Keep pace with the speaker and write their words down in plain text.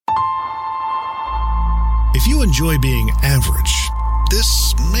If you enjoy being average,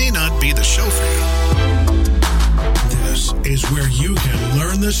 this may not be the show for you. This is where you can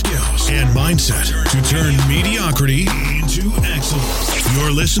learn the skills and mindset to turn mediocrity into excellence. You're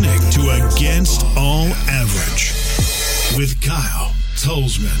listening to Against All Average with Kyle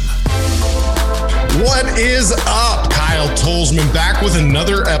Tolzman. What is up? Kyle Tolzman back with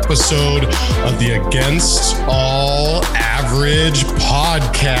another episode of the Against All Average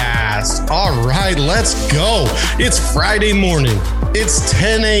podcast. All right, let's go. It's Friday morning. It's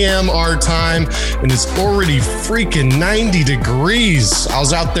 10 a.m. our time, and it's already freaking 90 degrees. I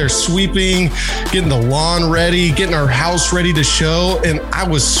was out there sweeping, getting the lawn ready, getting our house ready to show, and I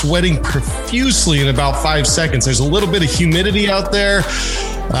was sweating profusely in about 5 seconds. There's a little bit of humidity out there.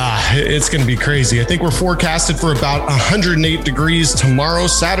 It's going to be crazy. I think we're forecasted for about 108 degrees tomorrow,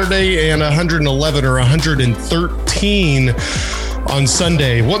 Saturday, and 111 or 113 on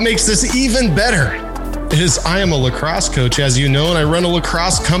Sunday. What makes this even better is I am a lacrosse coach, as you know, and I run a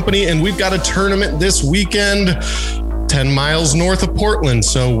lacrosse company, and we've got a tournament this weekend 10 miles north of Portland.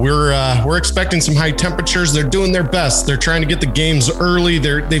 So we're expecting some high temperatures. They're doing their best. They're trying to get the games early.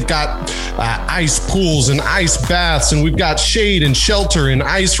 They've got ice pools and ice baths, and we've got shade and shelter and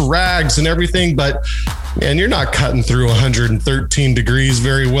ice rags and everything. But man, you're not cutting through 113 degrees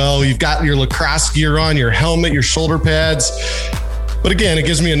very well. You've got your lacrosse gear on, your helmet, your shoulder pads. But again, it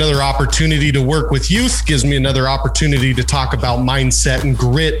gives me another opportunity to work with youth, gives me another opportunity to talk about mindset and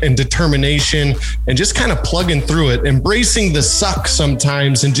grit and determination and just kind of plugging through it, embracing the suck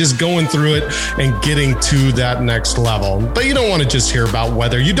sometimes and just going through it and getting to that next level. But you don't want to just hear about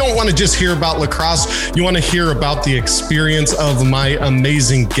weather. You don't want to just hear about lacrosse. You want to hear about the experience of my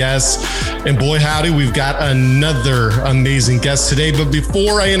amazing guests. And boy, howdy, we've got another amazing guest today. But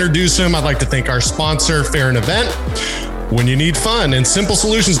before I introduce him, I'd like to thank our sponsor, Fair and Event. When you need fun and simple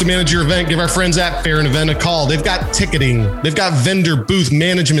solutions to manage your event, give our friends at Fair and Event a call. They've got ticketing, they've got vendor booth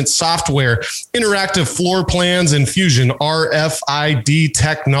management software, interactive floor plans, and Fusion RFID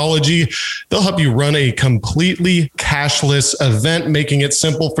technology. They'll help you run a completely cashless event, making it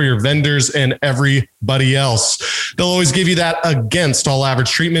simple for your vendors and everybody else. They'll always give you that Against All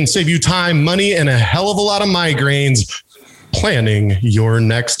Average treatment, save you time, money, and a hell of a lot of migraines planning your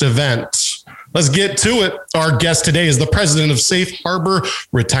next event. Let's get to it. Our guest today is the president of Safe Harbor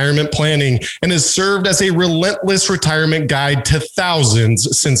Retirement Planning and has served as a relentless retirement guide to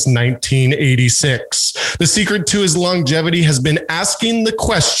thousands since 1986. The secret to his longevity has been asking the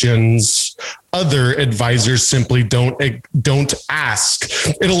questions other advisors simply don't ask.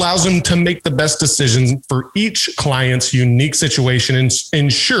 It allows them to make the best decisions for each client's unique situation and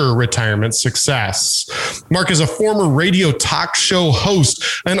ensure retirement success. Mark is a former radio talk show host,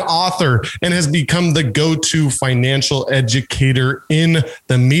 an author, and has become the go-to financial educator in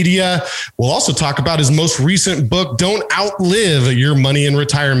the media. We'll also talk about his most recent book, Don't Outlive Your Money in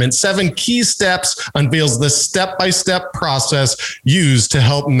Retirement. 7 Key Steps unveils the step-by-step process used to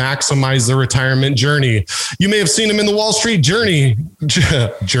help maximize the retirement journey. You may have seen him in the Wall Street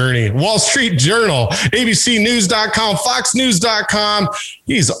Wall Street Journal, ABCnews.com, FoxNews.com.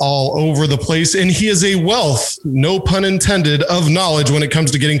 He's all over the place, and he is a wealth, no pun intended, of knowledge when it comes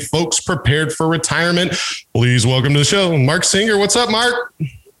to getting folks prepared for retirement. Please welcome to the show, Mark Singer. What's up, Mark?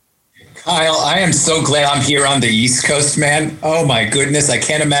 Kyle, I am so glad I'm here on the East Coast, man. Oh my goodness. I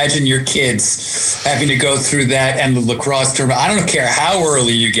can't imagine your kids having to go through that and the lacrosse tournament. I don't care how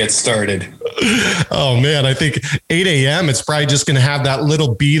early you get started. Oh man, I think 8 a.m. it's probably just going to have that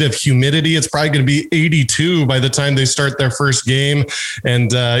little beat of humidity. It's probably going to be 82 by the time they start their first game.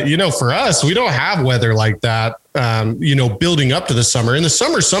 And, for us, we don't have weather like that. Building up to the summer. In the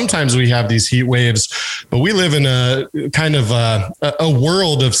summer, sometimes we have these heat waves, but we live in a kind of a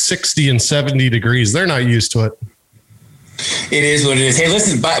world of 60 and 70 degrees. They're not used to it. It is what it is. Hey,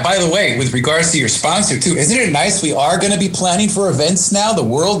 listen, by the way, with regards to your sponsor too, isn't it nice? We are going to be planning for events now. The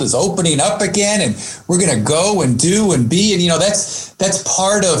world is opening up again and we're going to go and do and be. And, that's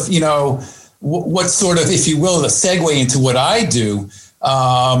part of, what sort of, if you will, the segue into what I do.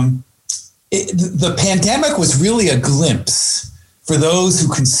 The pandemic was really a glimpse for those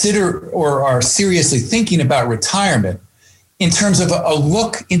who consider or are seriously thinking about retirement in terms of a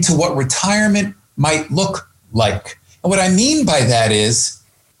look into what retirement might look like. And what I mean by that is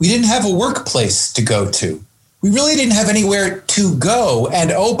we didn't have a workplace to go to. We really didn't have anywhere to go.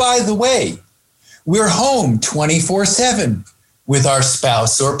 And oh, by the way, we're home 24/7 with our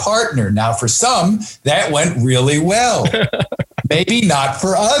spouse or partner. Now, for some, that went really well. Maybe not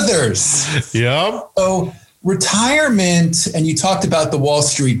for others. Yeah. So retirement, and you talked about the Wall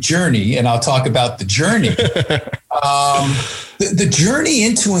Street journey, and I'll talk about the journey. The journey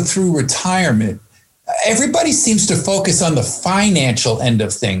into and through retirement everybody seems to focus on the financial end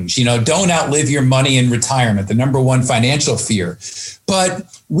of things. Don't outlive your money in retirement, the number one financial fear.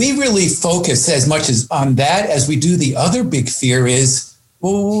 But we really focus as much as on that as we do the other big fear is,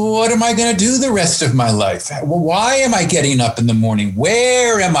 well, what am I going to do the rest of my life? Why am I getting up in the morning?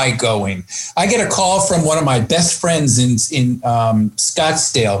 Where am I going? I get a call from one of my best friends in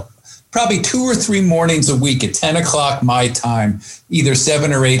Scottsdale, probably 2 or 3 mornings a week at 10 o'clock my time, either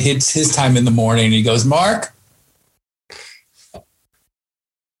 7 or 8 his time in the morning. And he goes, Mark,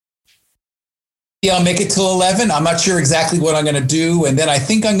 yeah, I'll make it till 11. I'm not sure exactly what I'm going to do. And then I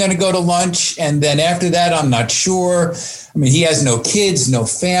think I'm going to go to lunch. And then after that, I'm not sure. I mean, he has no kids, no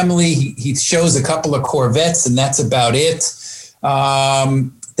family. He shows a couple of Corvettes, and that's about it.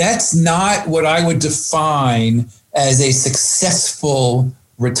 That's not what I would define as a successful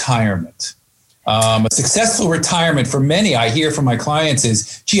retirement. A successful retirement for many, I hear from my clients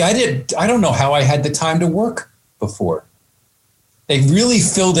is, gee, I don't know how I had the time to work before. They really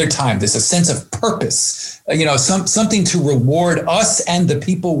fill their time. There's a sense of purpose, something to reward us and the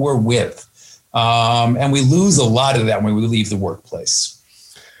people we're with. And we lose a lot of that when we leave the workplace.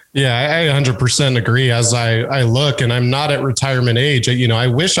 Yeah, I 100% agree. As I look, and I'm not at retirement age, I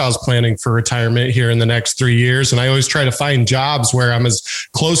wish I was planning for retirement here in the next 3 years. And I always try to find jobs where I'm as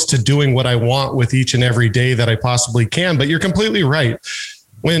close to doing what I want with each and every day that I possibly can. But you're completely right.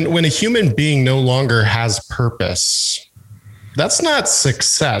 When a human being no longer has purpose, that's not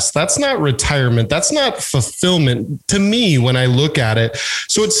success. That's not retirement. That's not fulfillment to me when I look at it.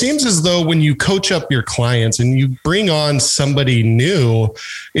 So it seems as though when you coach up your clients and you bring on somebody new,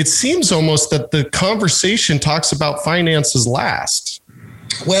 it seems almost that the conversation talks about finances last.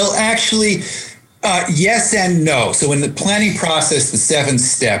 Well, actually, yes and no. So in the planning process, the 7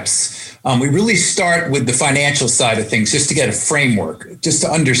 steps, we really start with the financial side of things just to get a framework, just to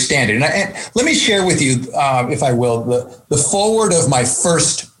understand it. And let me share with you, if I will, the foreword of my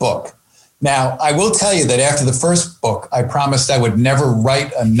first book. Now, I will tell you that after the first book, I promised I would never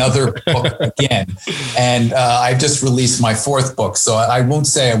write another book again. And I've just released my 4th book, so I won't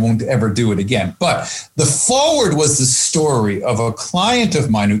say I won't ever do it again. But the foreword was the story of a client of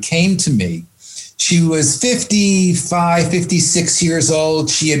mine who came to me. She was 55, 56 years old.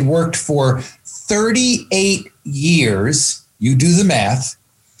 She had worked for 38 years, you do the math,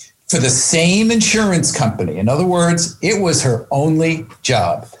 for the same insurance company. In other words, it was her only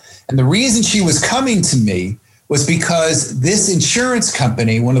job. And the reason she was coming to me was because this insurance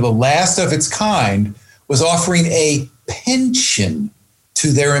company, one of the last of its kind, was offering a pension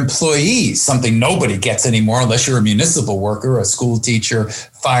to their employees, something nobody gets anymore unless you're a municipal worker, a school teacher,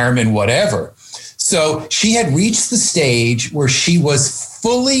 fireman, whatever. So she had reached the stage where she was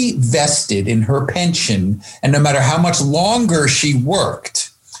fully vested in her pension. And no matter how much longer she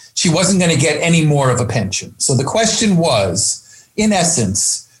worked, she wasn't going to get any more of a pension. So the question was, in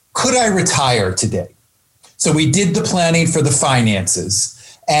essence, could I retire today? So we did the planning for the finances.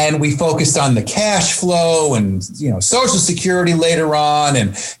 And we focused on the cash flow and, Social Security later on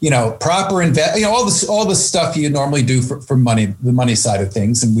and, proper all the stuff you normally do for money, the money side of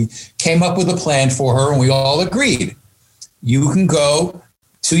things. And we came up with a plan for her and we all agreed. You can go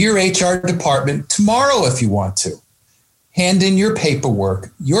to your HR department tomorrow if you want to. Hand in your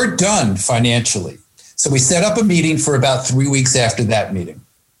paperwork. You're done financially. So we set up a meeting for about 3 weeks after that meeting.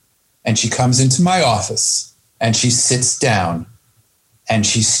 And she comes into my office and she sits down. And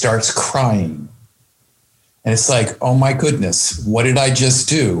she starts crying. And it's like, oh my goodness, what did I just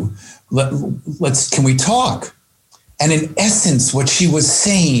do? Can we talk? And in essence, what she was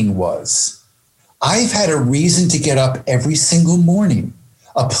saying was, I've had a reason to get up every single morning,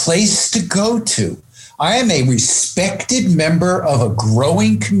 a place to go to. I am a respected member of a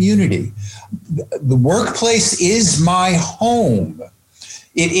growing community. The workplace is my home.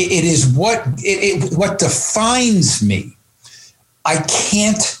 It is what defines me. I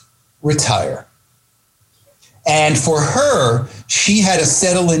can't retire. And for her, she had to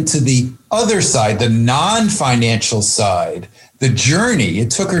settle into the other side, the non-financial side, the journey.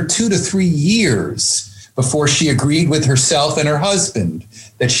 It took her 2 to 3 years before she agreed with herself and her husband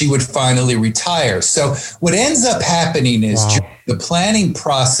that she would finally retire. So what ends up happening is the planning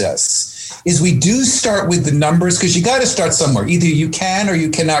process is we do start with the numbers because you got to start somewhere. Either you can or you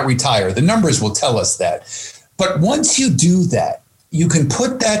cannot retire. The numbers will tell us that. But once you do that, you can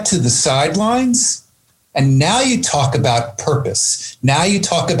put that to the sidelines, and now you talk about purpose. Now you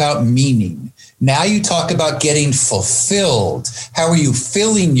talk about meaning. Now you talk about getting fulfilled. How are you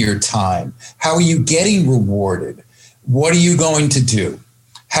filling your time? How are you getting rewarded? What are you going to do?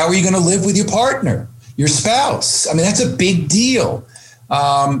 How are you going to live with your partner, your spouse? I mean, that's a big deal.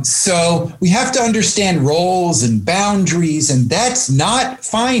 So we have to understand roles and boundaries, and that's not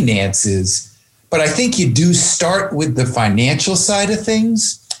finances. But I think you do start with the financial side of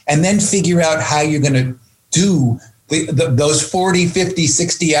things and then figure out how you're going to do those 40, 50,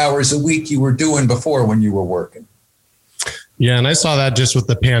 60 hours a week you were doing before when you were working. Yeah. And I saw that just with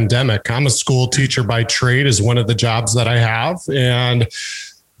the pandemic. I'm a school teacher by trade is one of the jobs that I have. And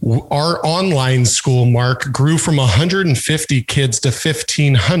our online school, Mark, grew from 150 kids to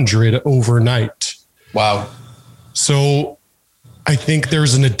 1,500 overnight. Wow. So I think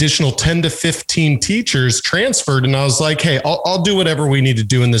there's an additional 10 to 15 teachers transferred. And I was like, hey, I'll do whatever we need to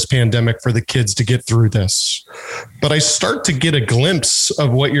do in this pandemic for the kids to get through this. But I start to get a glimpse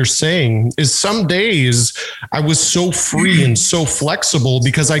of what you're saying is some days I was so free and so flexible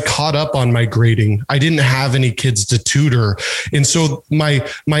because I caught up on my grading. I didn't have any kids to tutor. And so my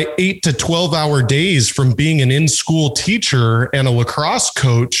 8 to 12 hour days from being an in-school teacher and a lacrosse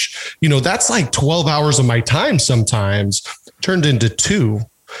coach, that's like 12 hours of my time sometimes turned into 2.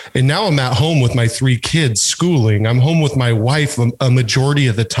 And now I'm at home with my 3 kids schooling. I'm home with my wife a majority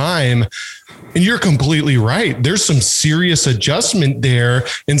of the time. And you're completely right. There's some serious adjustment there.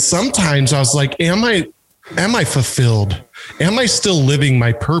 And sometimes I was like, am I fulfilled? Am I still living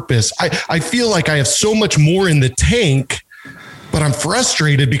my purpose? I feel like I have so much more in the tank, but I'm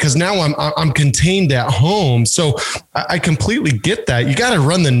frustrated because now I'm contained at home. So I completely get that. You got to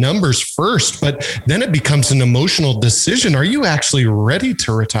run the numbers first, but then it becomes an emotional decision. Are you actually ready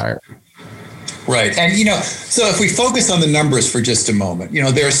to retire? Right. And, so if we focus on the numbers for just a moment,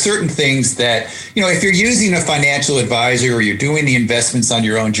 there are certain things that, if you're using a financial advisor or you're doing the investments on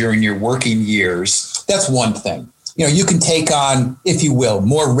your own during your working years, that's one thing. You can take on, if you will,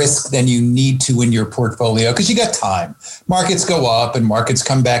 more risk than you need to in your portfolio because you got time. Markets go up and markets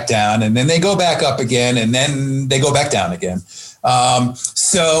come back down, and then they go back up again, and then they go back down again.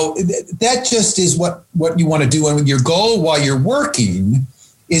 So that just is what you want to do. And your goal while you're working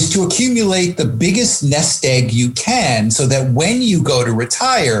is to accumulate the biggest nest egg you can so that when you go to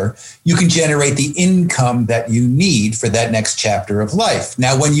retire, you can generate the income that you need for that next chapter of life.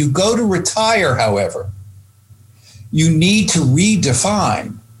 Now, when you go to retire, however, you need to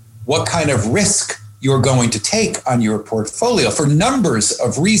redefine what kind of risk you're going to take on your portfolio for numbers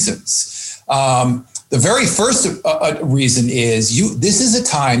of reasons. The very first reason is this is a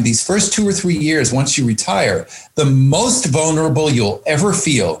time, these first 2 or 3 years, once you retire, the most vulnerable you'll ever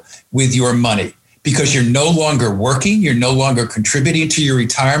feel with your money because you're no longer working, you're no longer contributing to your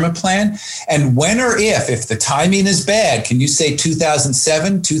retirement plan. And when or if the timing is bad, can you say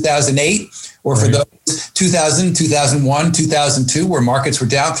 2007, 2008, or for those 2000, 2001, 2002, where markets were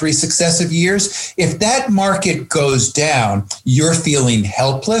down 3 successive years, if that market goes down, you're feeling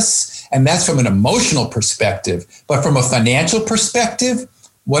helpless. And that's from an emotional perspective. But from a financial perspective,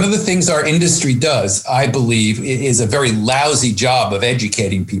 one of the things our industry does, I believe, is a very lousy job of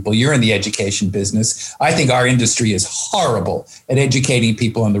educating people. You're in the education business. I think our industry is horrible at educating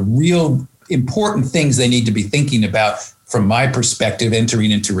people on the real important things they need to be thinking about from my perspective,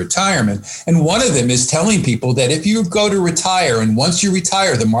 entering into retirement. And one of them is telling people that if you go to retire and once you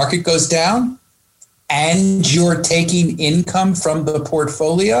retire, the market goes down and you're taking income from the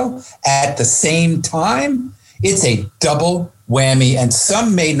portfolio at the same time, it's a double whammy. And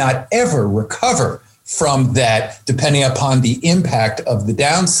some may not ever recover from that, depending upon the impact of the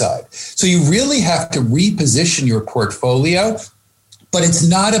downside. So you really have to reposition your portfolio. But it's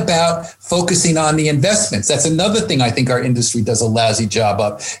not about focusing on the investments. That's another thing I think our industry does a lousy job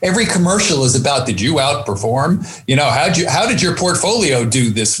of. Every commercial is about, did you outperform? How did your portfolio do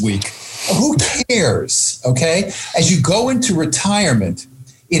this week? Who cares? Okay. As you go into retirement,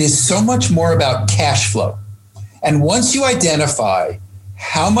 it is so much more about cash flow. And once you identify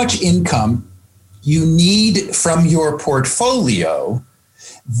how much income you need from your portfolio,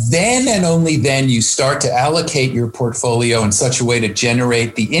 then and only then you start to allocate your portfolio in such a way to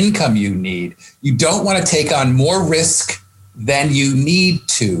generate the income you need. You don't want to take on more risk than you need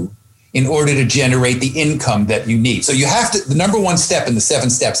to in order to generate the income that you need. So you have to, the number one step in the 7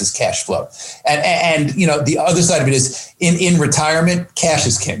 steps is cash flow. And the other side of it is in retirement, cash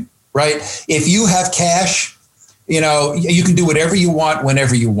is king, right? If you have cash, you can do whatever you want,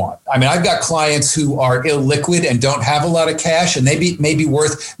 whenever you want. I mean, I've got clients who are illiquid and don't have a lot of cash, and they may be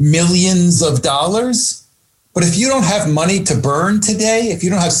worth millions of dollars. But if you don't have money to burn today, if you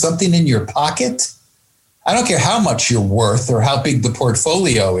don't have something in your pocket, I don't care how much you're worth or how big the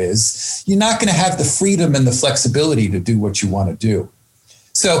portfolio is, you're not going to have the freedom and the flexibility to do what you want to do.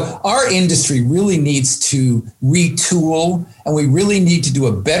 So our industry really needs to retool, and we really need to do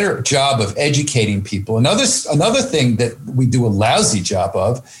a better job of educating people. Another thing that we do a lousy job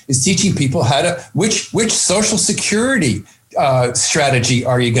of is teaching people how to, which Social Security strategy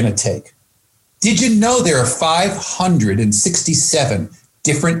are you going to take? Did you know there are 567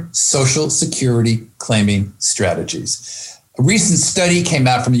 different Social Security claiming strategies? A recent study came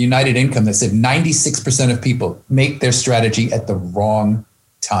out from United Income that said 96% of people make their strategy at the wrong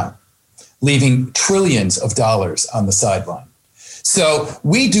time, leaving trillions of dollars on the sideline. So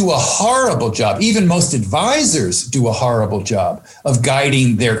we do a horrible job. Even most advisors do a horrible job of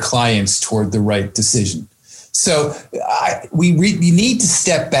guiding their clients toward the right decision. So we need to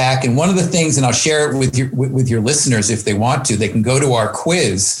step back. And one of the things, and I'll share it with your listeners if they want to, they can go to our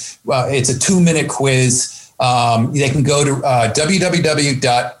quiz. It's a 2-minute quiz. They can go to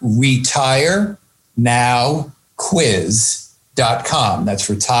www.retirenowquiz.com. That's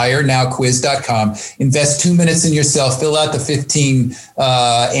retirenowquiz.com. Invest 2 minutes in yourself, fill out the 15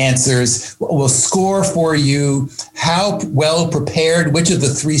 answers. We'll score for you how well prepared, which of the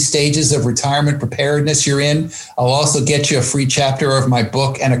 3 stages of retirement preparedness you're in. I'll also get you a free chapter of my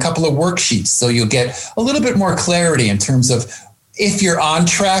book and a couple of worksheets. So you'll get a little bit more clarity in terms of if you're on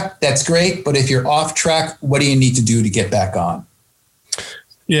track, that's great. But if you're off track, what do you need to do to get back on?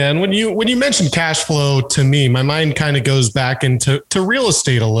 Yeah. And when you mentioned cash flow, to me, my mind kind of goes back into real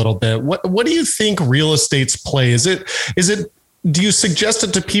estate a little bit. What do you think real estate's play? Is it, do you suggest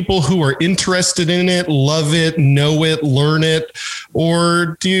it to people who are interested in it, love it, know it, learn it?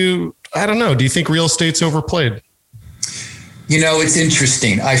 Or do you think real estate's overplayed? It's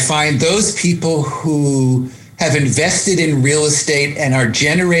interesting. I find those people who have invested in real estate and are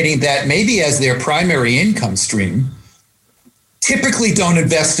generating that maybe as their primary income stream typically don't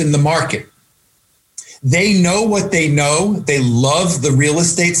invest in the market. They know what they know. They love the real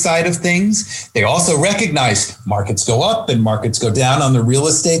estate side of things. They also recognize markets go up and markets go down on the real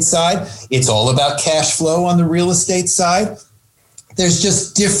estate side. It's all about cash flow on the real estate side. There's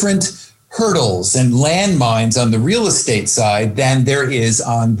just different hurdles and landmines on the real estate side than there is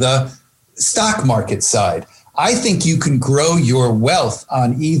on the stock market side. I think you can grow your wealth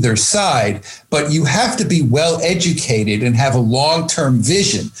on either side, but you have to be well educated and have a long-term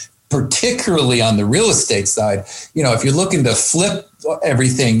vision, particularly on the real estate side. If you're looking to flip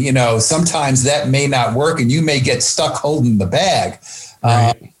everything, sometimes that may not work and you may get stuck holding the bag.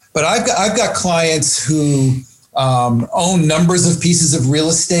 Right. But I've got clients who own numbers of pieces of real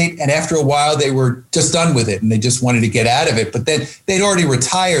estate, and after a while they were just done with it and they just wanted to get out of it. But then they'd already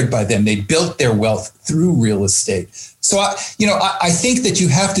retired by then. They built their wealth through real estate. So I think that you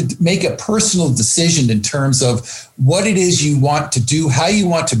have to make a personal decision in terms of what it is you want to do, how you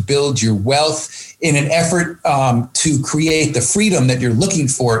want to build your wealth in an effort to create the freedom that you're looking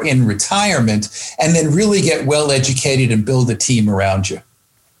for in retirement, and then really get well educated and build a team around you.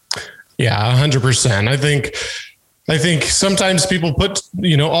 Yeah, 100%. I think sometimes people put,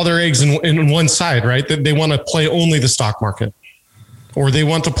 all their eggs in one side, right? That they want to play only the stock market, or they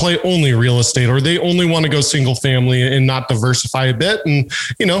want to play only real estate, or they only want to go single family and not diversify a bit. And,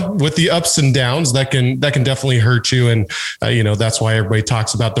 with the ups and downs, that can definitely hurt you. And, that's why everybody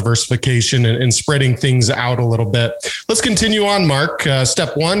talks about diversification and spreading things out a little bit. Let's continue on, Mark.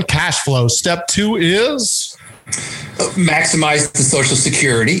 Step 1, cash flow. Step 2 is maximize the Social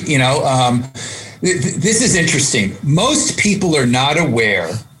Security. This is interesting. Most people are not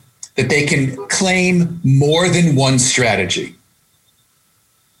aware that they can claim more than one strategy.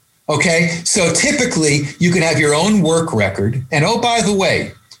 Okay, so typically you can have your own work record. And oh, by the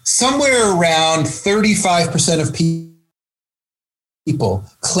way, somewhere around 35% of people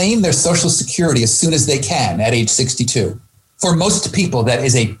claim their Social Security as soon as they can at age 62. For most people, that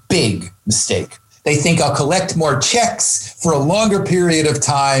is a big mistake. They think I'll collect more checks for a longer period of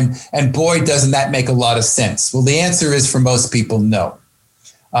time. And boy, doesn't that make a lot of sense. Well, the answer is for most people, no.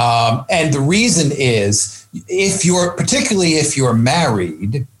 And the reason is particularly if you're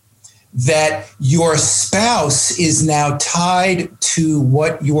married, that your spouse is now tied to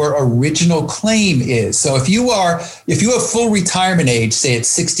what your original claim is. So if you have full retirement age, say at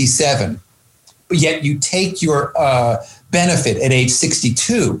 67, but yet you take your benefit at age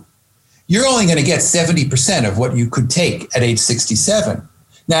 62, you're only going to get 70% of what you could take at age 67.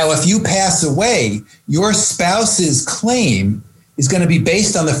 Now, if you pass away, your spouse's claim is going to be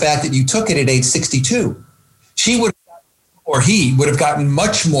based on the fact that you took it at age 62. She would, or he would have gotten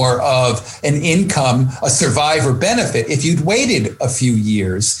much more of an income, a survivor benefit, if you'd waited a few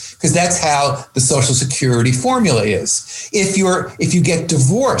years, because that's how the Social Security formula is. If you get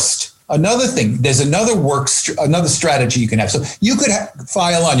divorced, Another thing, there's another strategy you can have. So you could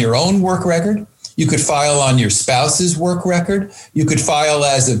file on your own work record. You could file on your spouse's work record. You could file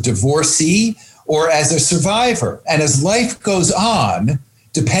as a divorcee or as a survivor. And as life goes on,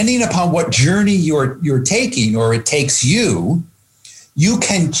 depending upon what journey you're taking or it takes you, you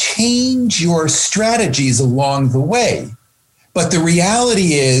can change your strategies along the way. But the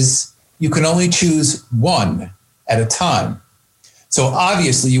reality is you can only choose one at a time. So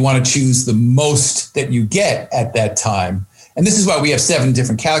obviously you want to choose the most that you get at that time. And this is why we have 7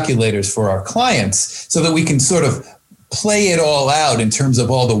 different calculators for our clients, so that we can sort of play it all out in terms of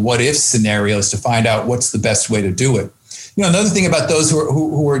all the what if scenarios to find out what's the best way to do it. You know, another thing about those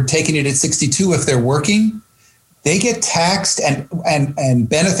who are taking it at 62, if they're working, they get taxed and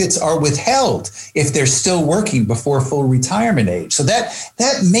benefits are withheld if they're still working before full retirement age. So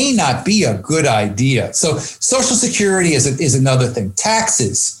that may not be a good idea. So Social Security is another thing.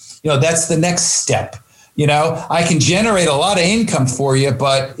 Taxes, that's the next step. I can generate a lot of income for you,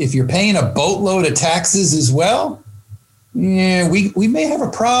 but if you're paying a boatload of taxes as well, we may have a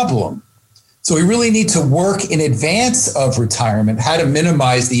problem. So we really need to work in advance of retirement, how to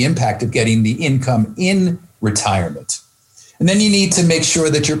minimize the impact of getting the income in retirement. And then you need to make sure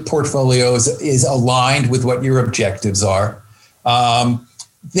that your portfolio is aligned with what your objectives are.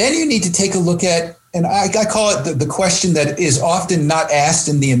 Then you need to take a look at, and I call it the question that is often not asked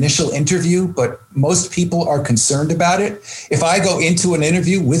in the initial interview, but most people are concerned about it. If I go into an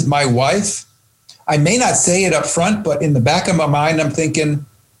interview with my wife, I may not say it up front, but in the back of my mind, I'm thinking,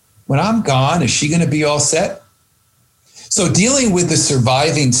 when I'm gone, is she going to be all set? So dealing with the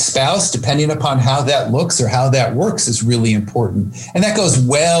surviving spouse, depending upon how that looks or how that works, is really important. And that goes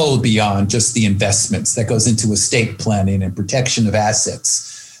well beyond just the investments. That goes into estate planning and protection of assets.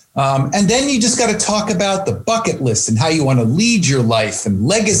 And then you just got to talk about the bucket list and how you want to lead your life and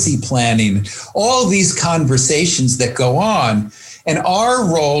legacy planning, all these conversations that go on. And our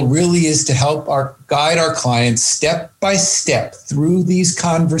role really is to help guide our clients step by step through these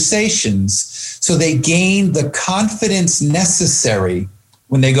conversations so they gain the confidence necessary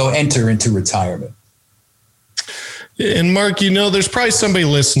when they go enter into retirement. And Mark, there's probably somebody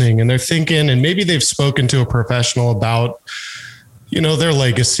listening and they're thinking, and maybe they've spoken to a professional about their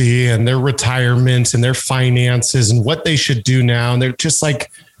legacy and their retirement and their finances and what they should do now. And they're just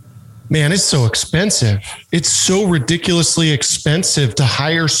like, man, it's so expensive. It's so ridiculously expensive to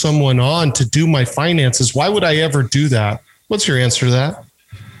hire someone on to do my finances. Why would I ever do that? What's your answer to that?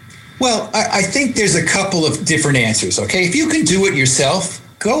 Well, I think there's a couple of different answers. Okay. If you can do it yourself,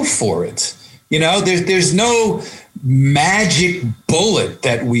 go for it. There's no magic bullet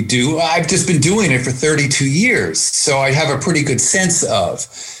that we do. I've just been doing it for 32 years. So I have a pretty good sense of,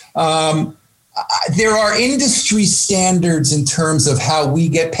 there are industry standards in terms of how we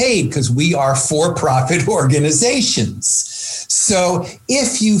get paid because we are for-profit organizations. So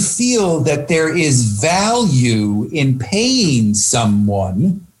if you feel that there is value in paying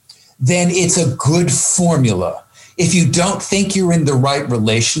someone, then it's a good formula. If you don't think you're in the right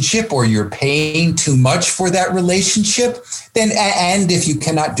relationship or you're paying too much for that relationship, then, and if you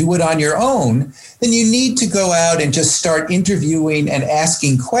cannot do it on your own, then you need to go out and just start interviewing and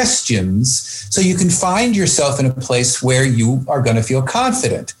asking questions so you can find yourself in a place where you are going to feel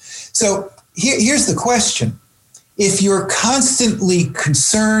confident. So here's the question. If you're constantly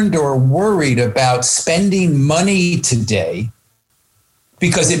concerned or worried about spending money today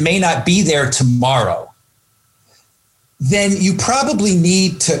because it may not be there tomorrow, then you probably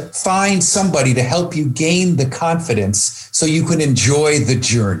need to find somebody to help you gain the confidence so you can enjoy the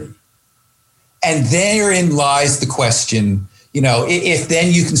journey. And therein lies the question, if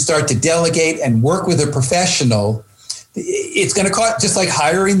then you can start to delegate and work with a professional, it's going to cost, just like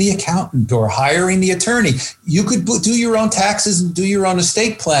hiring the accountant or hiring the attorney. You could do your own taxes and do your own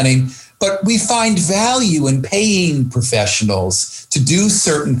estate planning, but we find value in paying professionals to do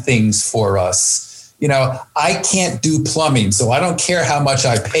certain things for us. I can't do plumbing, so I don't care how much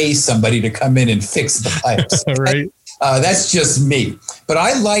I pay somebody to come in and fix the pipes. Right. That's just me. But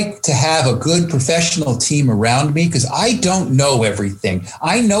I like to have a good professional team around me because I don't know everything.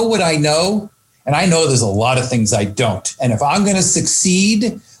 I know what I know, and I know there's a lot of things I don't. And if I'm going to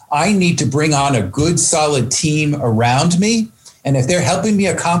succeed, I need to bring on a good, solid team around me. And if they're helping me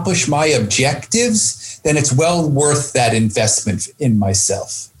accomplish my objectives, then it's well worth that investment in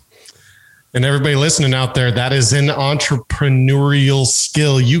myself. And everybody listening out there, that is an entrepreneurial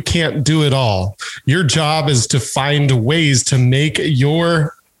skill. You can't do it all. Your job is to find ways to make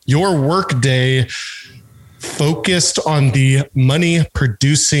your work day focused on the money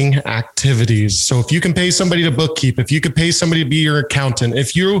producing activities. So if you can pay somebody to bookkeep, if you could pay somebody to be your accountant,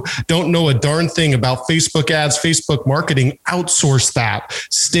 if you don't know a darn thing about Facebook ads, Facebook marketing, outsource that.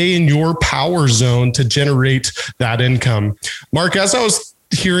 Stay in your power zone to generate that income. Mark, as I was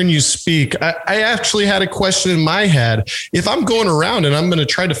hearing you speak, I actually had a question in my head. If I'm going around and I'm going to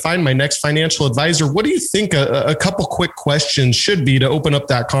try to find my next financial advisor, what do you think a couple quick questions should be to open up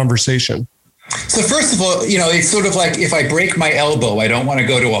that conversation? So first of all, it's sort of like if I break my elbow, I don't want to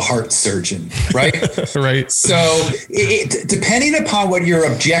go to a heart surgeon, right? Right. So depending upon what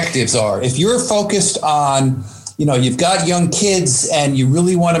your objectives are, if you're focused on, you've got young kids and you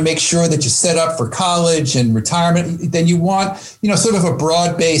really want to make sure that you're set up for college and retirement, then you want, sort of a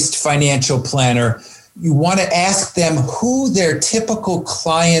broad-based financial planner. You want to ask them who their typical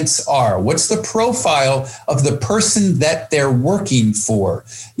clients are. What's the profile of the person that they're working for?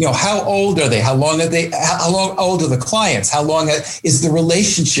 How old are they? How long old are the clients? How long is the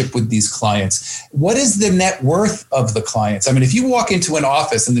relationship with these clients? What is the net worth of the clients? I mean, if you walk into an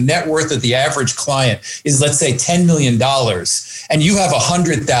office and the net worth of the average client is, let's say, $10 million and you have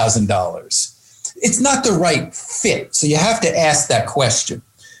 $100,000, it's not the right fit. So you have to ask that question.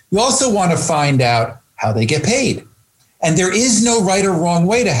 You also want to find out how they get paid. And there is no right or wrong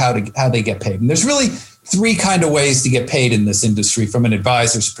way to how they get paid. And there's really three kind of ways to get paid in this industry from an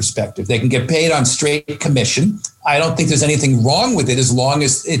advisor's perspective. They can get paid on straight commission. I don't think there's anything wrong with it as long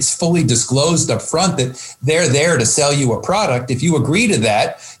as it's fully disclosed up front that they're there to sell you a product. If you agree to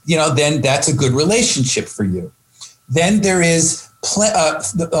that, then that's a good relationship for you. Then there is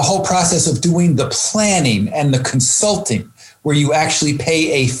the whole process of doing the planning and the consulting, where you actually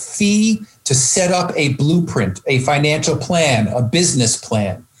pay a fee to set up a blueprint, a financial plan, a business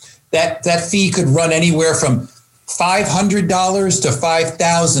plan. That fee could run anywhere from $500 to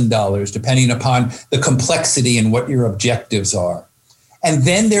 $5,000, depending upon the complexity and what your objectives are. And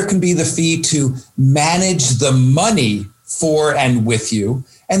then there can be the fee to manage the money for and with you.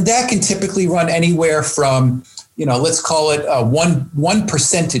 And that can typically run anywhere from, let's call it one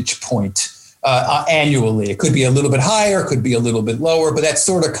percentage point annually. It could be a little bit higher, could be a little bit lower, but that's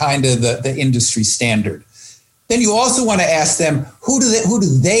sort of kind of the industry standard. Then you also want to ask them, who do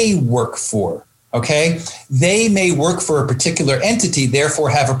they work for? Okay. They may work for a particular entity, therefore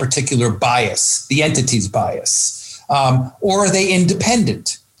have a particular bias, the entity's bias. Or are they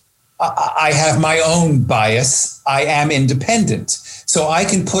independent? I have my own bias. I am independent. So I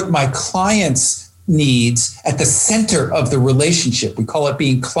can put my client's needs at the center of the relationship. We call it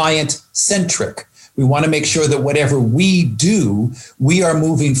being client-centric. We want to make sure that whatever we do, we are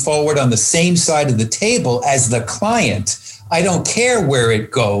moving forward on the same side of the table as the client. I don't care where it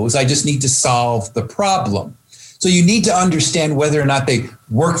goes. I just need to solve the problem. So you need to understand whether or not they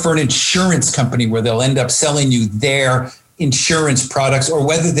work for an insurance company where they'll end up selling you their insurance products, or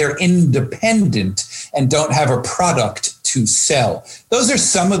whether they're independent and don't have a product to sell. Those are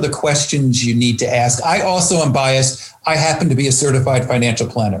some of the questions you need to ask. I also am biased. I happen to be a certified financial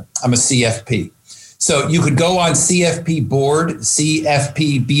planner. I'm a CFP. So you could go on CFP board,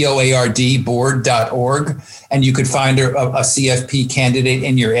 CFPBOARD board.org, and you could find a CFP candidate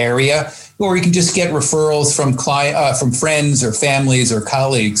in your area, or you can just get referrals from from friends or families or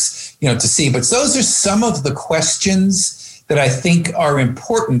colleagues, to see. But those are some of the questions that I think are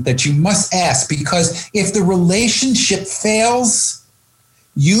important that you must ask, because if the relationship fails,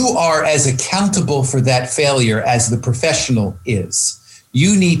 you are as accountable for that failure as the professional is.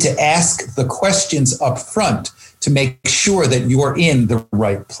 You need to ask the questions up front to make sure that you're in the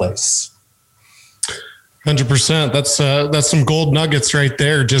right place. 100%. That's some gold nuggets right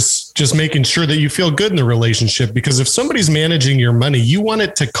there. Just making sure that you feel good in the relationship, because if somebody's managing your money, you want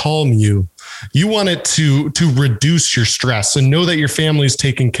it to calm you. You want it to reduce your stress and know that your family's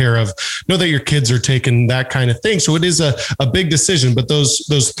taken care of, know that your kids are taken, that kind of thing. So it is a big decision, but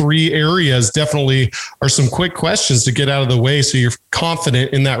those three areas definitely are some quick questions to get out of the way so you're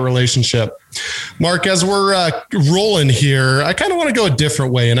confident in that relationship. Mark, as we're rolling here, I kind of want to go a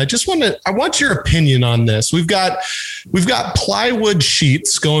different way. And I want your opinion on this. We've got plywood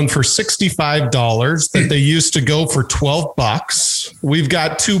sheets going for $65 that they used to go for $12. We've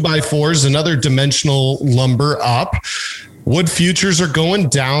got 2x4s and other dimensional lumber up. Wood futures are going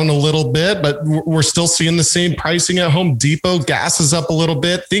down a little bit, but we're still seeing the same pricing at Home Depot. Gas is up a little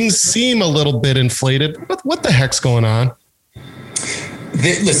bit. Things seem a little bit inflated. What the heck's going on?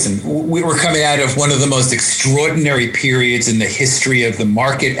 Listen, we were coming out of one of the most extraordinary periods in the history of the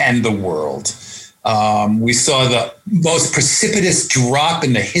market and the world. We saw the most precipitous drop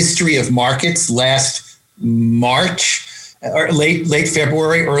in the history of markets last March. or late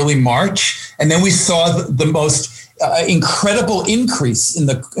February, early March. And then we saw the most incredible increase in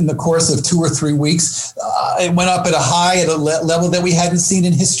the course of 2 or 3 weeks. It went up at a high at a level that we hadn't seen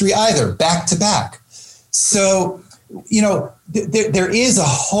in history either, back to back. So, there is a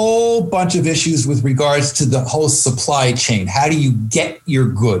whole bunch of issues with regards to the whole supply chain. How do you get your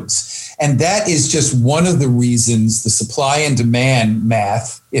goods? And that is just one of the reasons, the supply and demand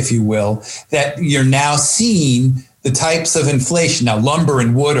math, if you will, that you're now seeing the types of inflation. Now, lumber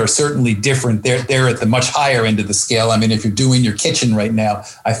and wood are certainly different. They're at the much higher end of the scale. I mean, if you're doing your kitchen right now,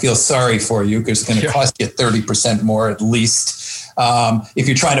 I feel sorry for you because it's going to cost you 30% more at least. If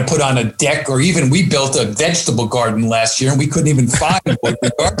you're trying to put on a deck, or even we built a vegetable garden last year and we couldn't even find wood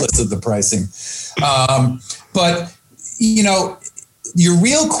regardless of the pricing. But your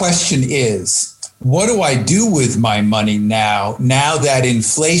real question is, what do I do with my money now that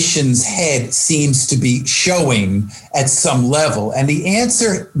inflation's head seems to be showing at some level? And the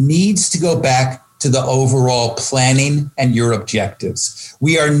answer needs to go back to the overall planning and your objectives.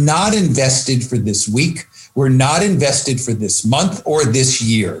 We are not invested for this week. We're not invested for this month or this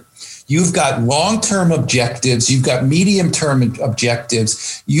year. You've got long-term objectives. You've got medium-term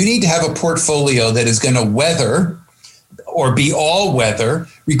objectives. You need to have a portfolio that is going to weather or be all weather,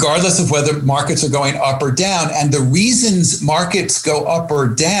 regardless of whether markets are going up or down. And the reasons markets go up or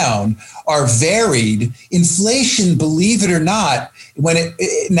down are varied. Inflation, believe it or not,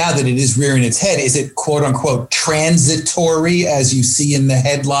 now that it is rearing its head, is it quote unquote transitory, as you see in the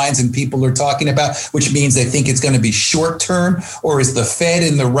headlines and people are talking about, which means they think it's going to be short term? Or is the Fed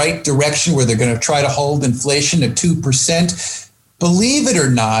in the right direction where they're going to try to hold inflation at 2%? Believe it or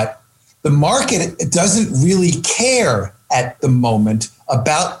not, the market doesn't really care at the moment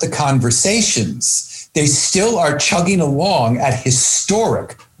about the conversations. They still are chugging along at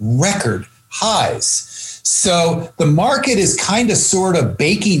historic record highs. So the market is kind of sort of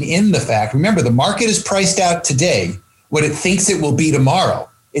baking in the fact. Remember, the market is priced out today what it thinks it will be tomorrow.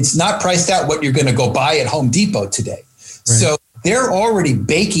 It's not priced out what you're going to go buy at Home Depot today. Right. So they're already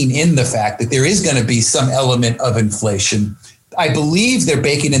baking in the fact that there is going to be some element of inflation. I believe they're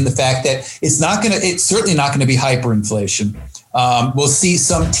baking in the fact that it's certainly not going to be hyperinflation. We'll see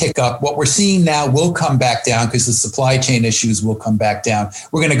some tick up. What we're seeing now will come back down because the supply chain issues will come back down.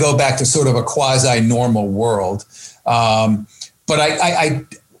 We're going to go back to sort of a quasi-normal world. But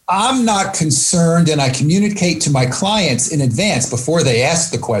I'm not concerned, and I communicate to my clients in advance before they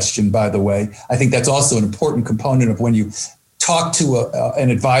ask the question, by the way. I think that's also an important component of when you talk to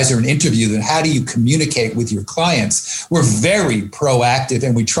an advisor and interview them. How do you communicate with your clients? We're very proactive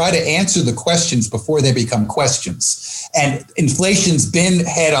and we try to answer the questions before they become questions. And inflation's been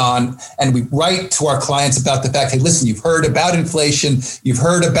head on, and we write to our clients about the fact, hey, listen, you've heard about inflation, you've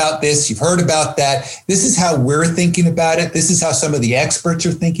heard about this, you've heard about that. This is how we're thinking about it. This is how some of the experts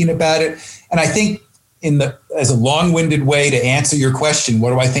are thinking about it. And I think as a long-winded way to answer your question, what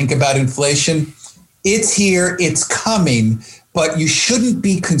do I think about inflation? It's here, it's coming, but you shouldn't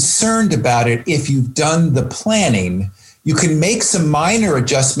be concerned about it if you've done the planning. You can make some minor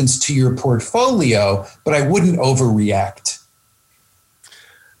adjustments to your portfolio, but I wouldn't overreact.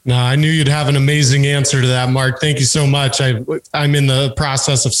 No, I knew you'd have an amazing answer to that, Mark. Thank you so much. I'm in the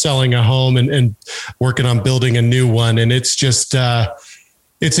process of selling a home and working on building a new one. And it's just,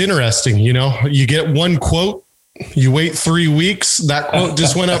 it's interesting. You get one quote, you wait 3 weeks, that quote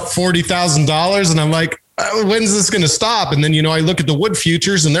just went up $40,000. And I'm like, when's this going to stop? And then, I look at the wood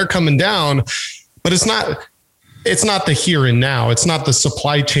futures and they're coming down, but it's not the here and now. It's not the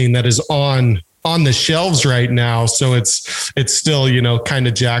supply chain that is on the shelves right now. So it's still, kind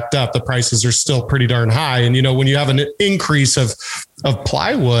of jacked up. The prices are still pretty darn high. And, when you have an increase of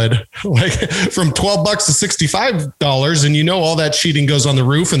plywood, like from $12 to $65, and all that sheeting goes on the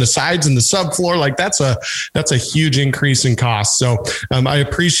roof and the sides and the subfloor, like that's a huge increase in cost. So I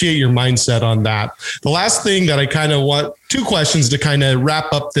appreciate your mindset on that. The last thing that I kind of want, 2 questions to kind of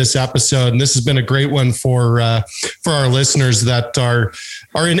wrap up this episode. And this has been a great one for our listeners that are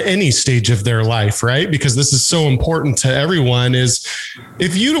in any stage of their life, right? Because this is so important to everyone. Is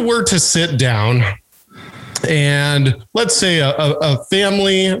if you were to sit down and let's say a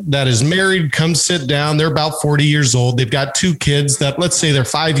family that is married comes sit down, they're about 40 years old. They've got 2 kids that, let's say they're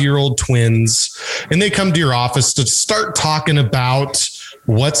 5-year-old twins, and they come to your office to start talking about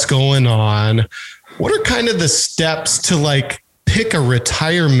what's going on. What are kind of the steps to pick a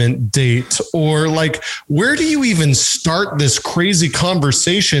retirement date? Or like, where do you even start this crazy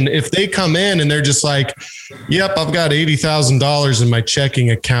conversation if they come in and they're just like, yep, I've got $80,000 in my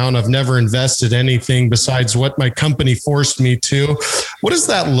checking account. I've never invested anything besides what my company forced me to. What does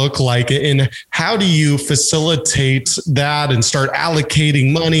that look like? And how do you facilitate that and start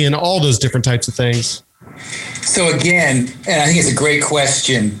allocating money and all those different types of things? So again, and I think it's a great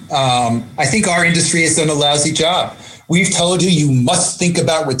question. I think our industry has done a lousy job. We've told you must think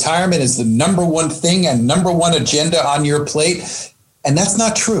about retirement as the number one thing and number one agenda on your plate. And that's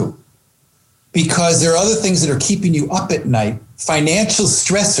not true, because there are other things that are keeping you up at night, financial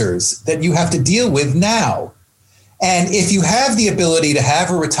stressors that you have to deal with now. And if you have the ability to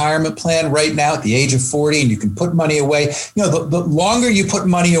have a retirement plan right now at the age of 40 and you can put money away, the longer you put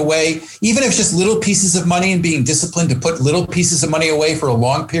money away, even if it's just little pieces of money and being disciplined to put little pieces of money away for a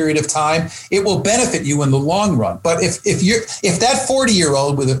long period of time, it will benefit you in the long run. But if that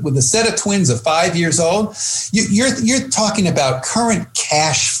 40-year-old with a set of twins of 5 years old, you're talking about current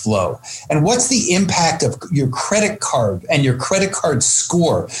cash flow. And what's the impact of your credit card and your credit card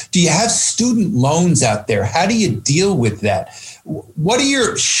score? Do you have student loans out there? How do you deal with that? What are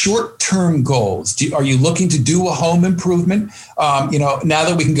your short-term goals? Are you looking to do a home improvement? Now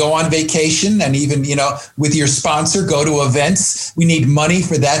that we can go on vacation and even, with your sponsor, go to events, we need money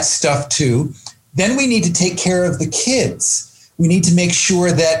for that stuff too. Then we need to take care of the kids. We need to make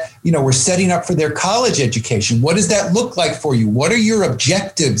sure that, we're setting up for their college education. What does that look like for you? What are your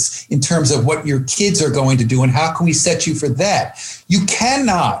objectives in terms of what your kids are going to do, and how can we set you for that? You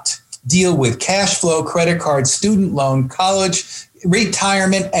cannot deal with cash flow, credit card, student loan, college,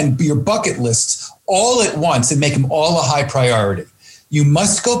 retirement, and your bucket lists all at once and make them all a high priority. You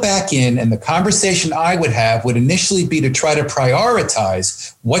must go back in, and the conversation I would have would initially be to try to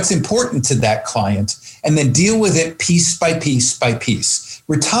prioritize what's important to that client and then deal with it piece by piece by piece.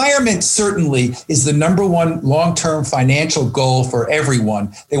 Retirement certainly is the number one long-term financial goal for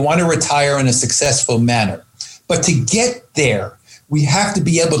everyone. They want to retire in a successful manner. But to get there, we have to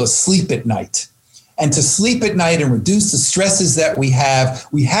be able to sleep at night. And to sleep at night and reduce the stresses that we have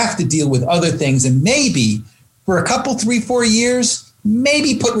to deal with other things. And maybe for a couple, 3-4 years,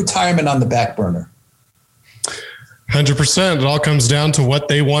 maybe put retirement on the back burner. 100%. It all comes down to what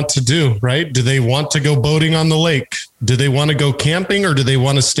they want to do, right? Do they want to go boating on the lake? Do they want to go camping, or do they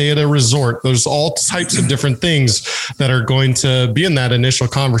want to stay at a resort? There's all types of different things that are going to be in that initial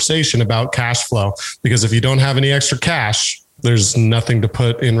conversation about cash flow. Because if you don't have any extra cash, there's nothing to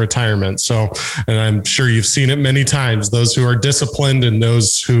put in retirement. So, and I'm sure you've seen it many times, those who are disciplined and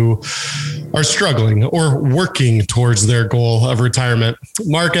those who are struggling or working towards their goal of retirement.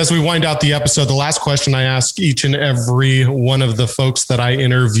 Mark, as we wind out the episode, the last question I ask each and every one of the folks that I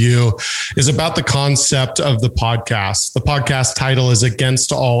interview is about the concept of the podcast. The podcast title is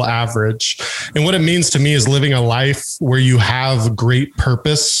Against All Average. And what it means to me is living a life where you have great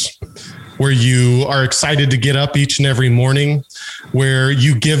purpose, where you are excited to get up each and every morning, where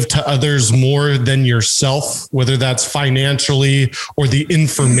you give to others more than yourself, whether that's financially or the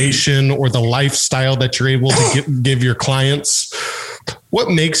information or the lifestyle that you're able to give your clients. What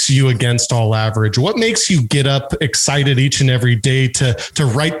makes you against all average? What makes you get up excited each and every day to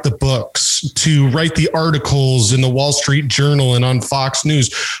write the books, to write the articles in the Wall Street Journal and on Fox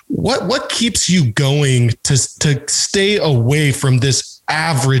News? What keeps you going to stay away from this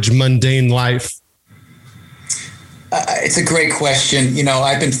average, mundane life? It's a great question.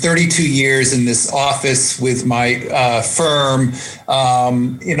 I've been 32 years in this office with my firm.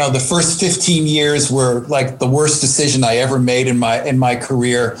 The first 15 years were like the worst decision I ever made in my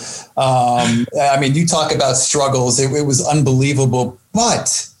career. You talk about struggles. It was unbelievable,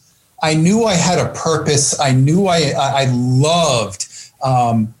 but I knew I had a purpose. I knew I loved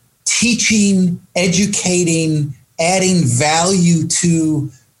teaching, educating, adding value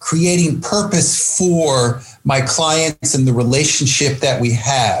to, creating purpose for my clients and the relationship that we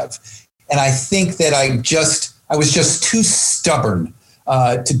have. And I think that I was just too stubborn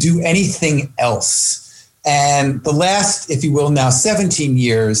to do anything else. And the last, if you will, now 17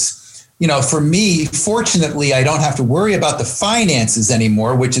 years, for me, fortunately, I don't have to worry about the finances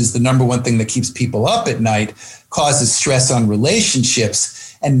anymore, which is the number one thing that keeps people up at night, causes stress on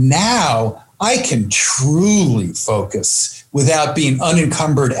relationships. And now I can truly focus without being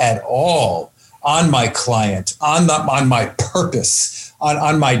unencumbered at all on my client, on my purpose,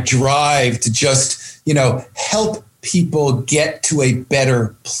 on my drive to just, help people get to a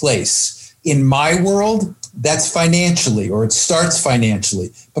better place. In my world, that's financially, or it starts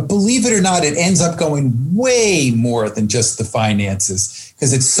financially. But believe it or not, it ends up going way more than just the finances.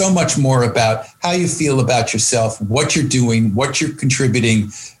 because it's so much more about how you feel about yourself, what you're doing, what you're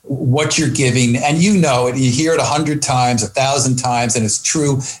contributing, what you're giving. And you know it, you hear it 100 times, 1,000 times, and it's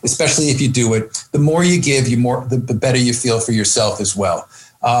true, especially if you do it. The more you give, the better you feel for yourself as well.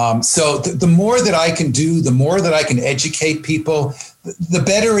 So the more that I can do, the more that I can educate people, the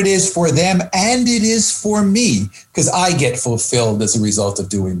better it is for them, and it is for me, because I get fulfilled as a result of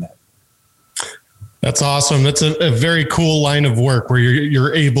doing that. That's awesome. That's a very cool line of work where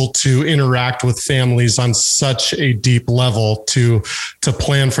you're able to interact with families on such a deep level to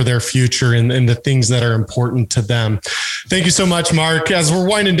plan for their future and the things that are important to them. Thank you so much, Mark. As we're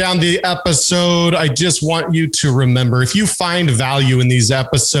winding down the episode, I just want you to remember, if you find value in these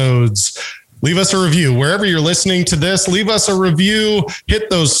episodes, leave us a review. Wherever you're listening to this, leave us a review, hit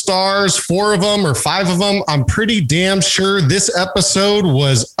those stars, 4 of them or 5 of them. I'm pretty damn sure this episode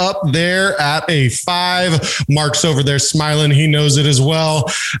was up there at a 5. Mark's over there smiling. He knows it as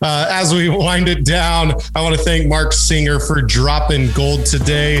well. As we wind it down, I want to thank Mark Singer for dropping gold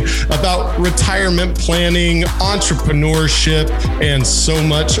today about retirement planning, entrepreneurship, and so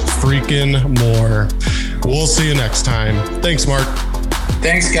much freaking more. We'll see you next time. Thanks, Mark.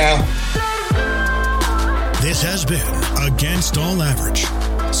 Thanks, Kyle. This has been Against All Average.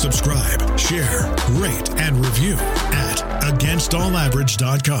 Subscribe, share, rate, and review at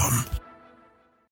againstallaverage.com.